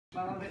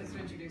Well, let's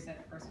introduce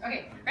it first.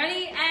 Okay,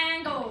 ready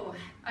and go.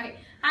 Okay,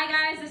 hi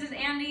guys, this is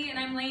Andy and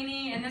I'm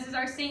Lainey, and this is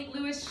our St.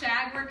 Louis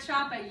Shag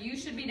workshop at You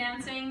Should Be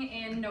Dancing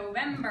in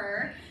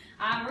November.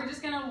 We're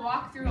just gonna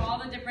walk through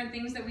all the different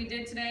things that we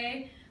did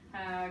today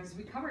because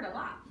we covered a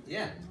lot.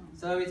 Yeah,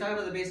 so we talked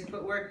about the basic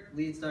footwork,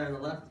 lead star on the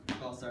left,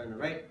 call star on the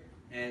right,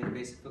 and the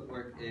basic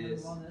footwork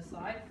is on this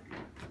side.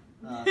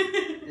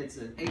 it's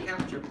an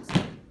 8-count triple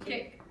step.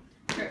 Kick,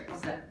 triple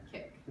step,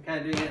 kick. We're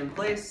kind of doing it in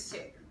place.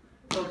 Kick.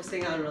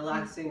 Focusing on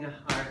relaxing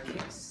our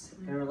kicks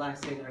and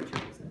relaxing our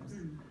triple steps.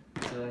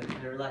 So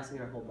and relaxing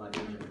our whole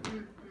body.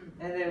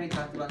 And then we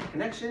talked about the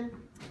connection.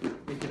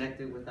 We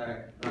connected with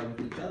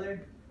with each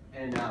other,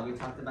 and we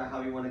talked about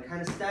how we want to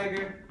kind of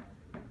stagger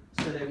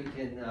so that we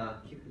can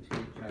kick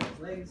between each other's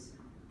legs.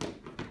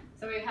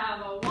 So we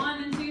have a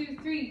 1, 2,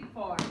 3,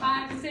 4,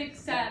 5, 6,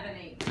 7,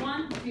 8.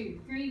 1, 2,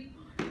 3,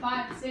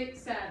 5,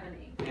 6, 7,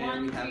 8.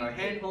 And we have our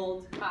hand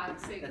hold. 5,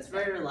 6. That's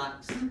very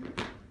relaxed.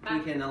 We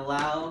can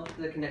allow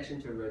the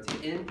connection to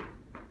rotate in.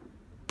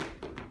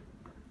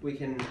 We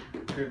can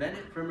prevent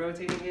it from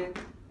rotating in.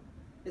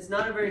 It's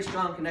not a very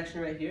strong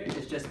connection right here.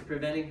 It's just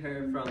preventing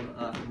her from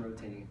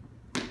rotating.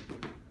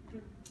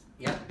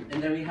 Yep.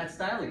 And then we had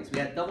stylings. We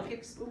had double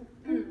kicks.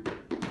 You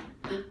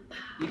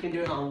can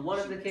do it on one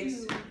of the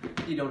kicks.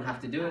 You don't have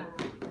to do it.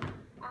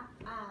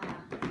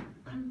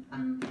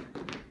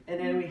 And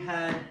then we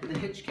had the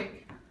hitch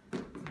kick.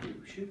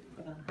 Shoot,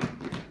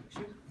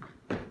 shoot,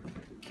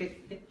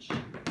 kick, hitch.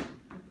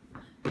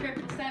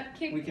 Triple step,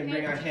 kick, we can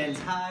bring our hands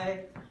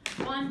high.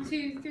 1,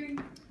 2, 3,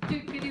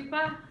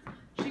 doop-a-doo-ba,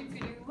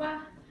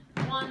 shoop-a-doo-ba.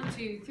 1,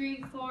 2,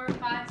 3, 4,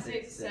 5,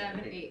 6,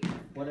 7, 8.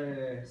 What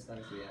other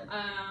styles we had?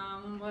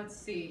 Let's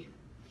see.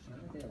 I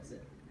don't think that's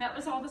it. That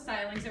was all the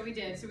stylings that we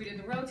did. So we did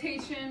the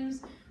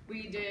rotations,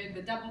 we did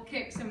the double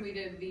kicks, and we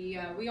did the,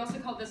 we also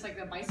called this like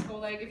the bicycle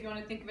leg, if you want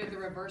to think of it, the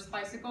reverse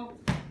bicycle.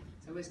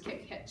 So it was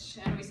kick, hitch.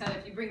 And we said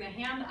if you bring the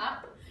hand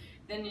up,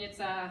 then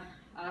it's a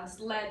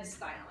sled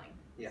styling.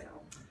 Yeah. So.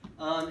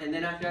 And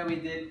then after that we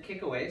did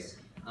kickaways.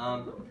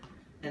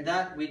 And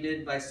that we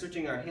did by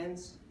switching our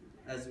hands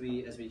as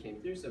we came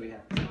through. So we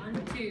have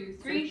 1, 2,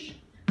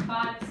 3,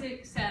 5,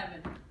 6,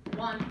 7.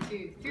 1,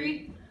 2,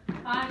 3,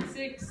 5,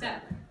 6,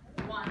 7.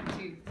 1,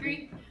 2,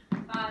 3,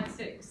 5,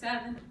 6,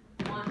 7.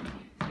 1,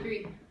 2,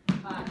 3,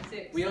 5,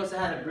 6. We also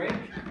had a break.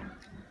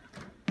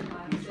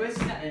 5, 6,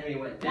 7. And we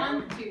went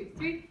down. 1, 2,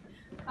 3,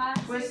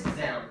 5, Twist 6,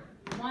 down.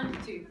 1,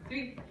 2,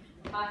 3,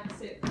 5,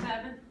 6,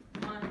 7.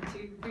 1,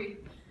 2, 3,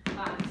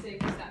 5,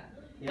 6, 7.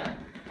 Yeah.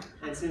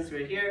 And since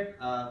we're here,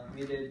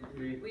 we did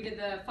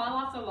the fall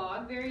off the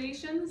log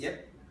variations.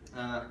 Yep.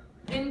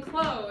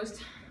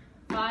 Enclosed.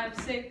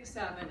 5, 6,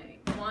 7,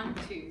 8. 1,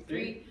 2,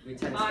 3.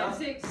 5,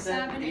 6,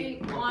 7,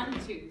 8. 1,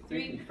 2,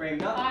 3.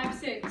 Framed up. 5,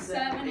 6,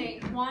 7,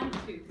 8. 1, 2,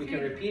 3. We can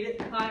repeat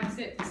it. 5,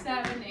 6,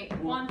 7, 8.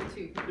 1,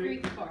 2,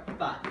 3, 4.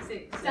 5,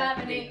 6,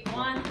 7, 8.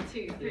 1,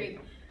 2, 3.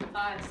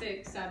 5,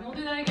 6, 7. We'll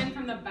do that again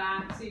from the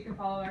back so you can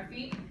follow our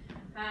feet.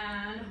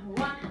 And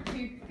 1,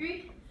 2,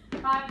 3.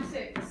 5,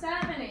 6,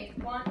 7,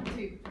 8. 1,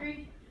 2,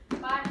 3.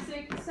 5,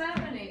 6,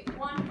 7, 8.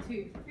 1,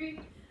 2, 3.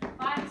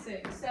 5,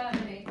 6,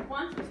 7, 8.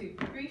 1, 2,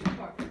 3,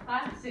 4.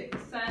 5, 6,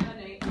 7,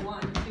 8.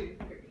 1, 2,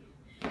 3.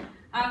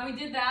 We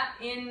did that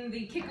in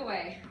the kick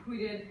away. We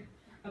did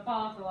a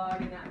fall off the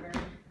log in that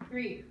version.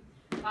 3,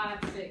 5,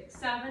 6,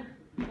 7.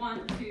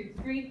 1, 2,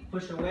 3.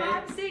 Push away.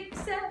 5,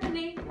 6, 7,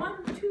 8.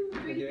 1, 2,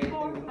 3,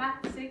 4.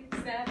 5, 6,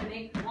 7,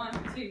 8.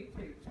 1, 2,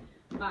 3.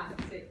 5,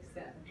 6,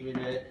 7. We did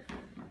it.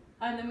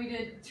 And then we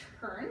did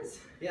turns.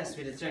 Yes,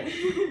 we did turns.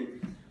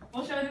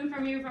 We'll show them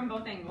from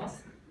both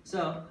angles.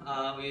 So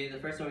the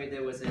first one we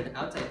did was an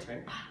outside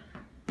turn.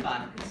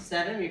 5,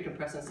 7. You can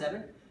press on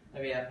 7.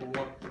 And we have 1,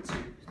 2,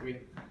 3,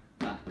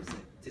 5, 6.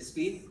 To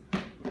speed.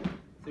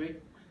 3,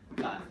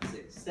 5,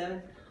 6,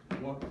 7.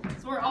 1.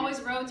 So we're always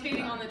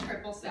rotating on the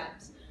triple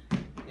steps.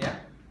 Yeah.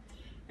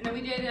 And then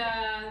we did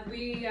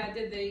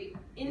the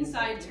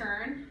inside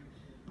turn,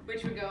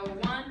 which would go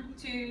 1,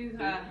 2.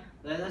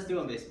 Let's do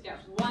one basic. Yeah.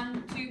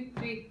 1, 2,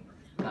 3,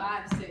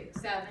 5,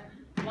 6, 7.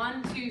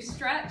 1, 2,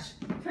 stretch,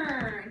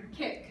 turn,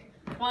 kick.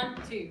 1,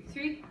 2,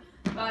 3,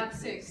 5,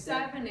 6,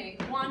 7,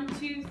 8. 1,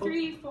 2,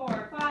 3,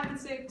 4, 5,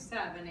 6,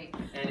 7, 8.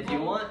 And if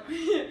you want,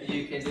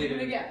 you can do it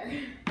together.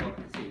 1,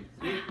 2,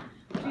 3.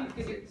 5,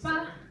 6,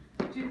 7.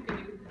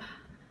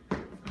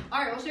 All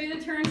right, we'll show you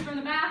the turns from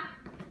the back,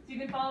 so you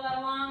can follow that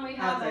along. We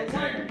have a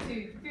 1,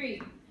 2,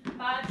 3,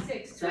 5,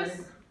 6,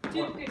 twist,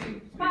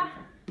 2, 5,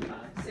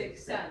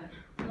 6, 7.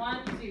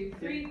 1, 2,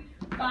 3,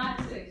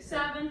 5, 6,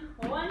 7.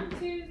 1,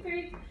 2,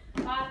 3,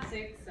 5,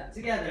 6, 7.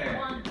 Together.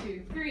 1,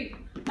 2, 3,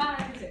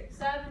 5, 6,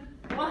 7.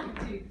 1,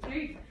 2,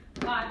 3,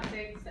 5,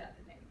 6, 7,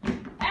 8.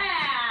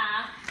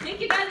 Ah! Thank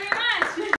you guys very much.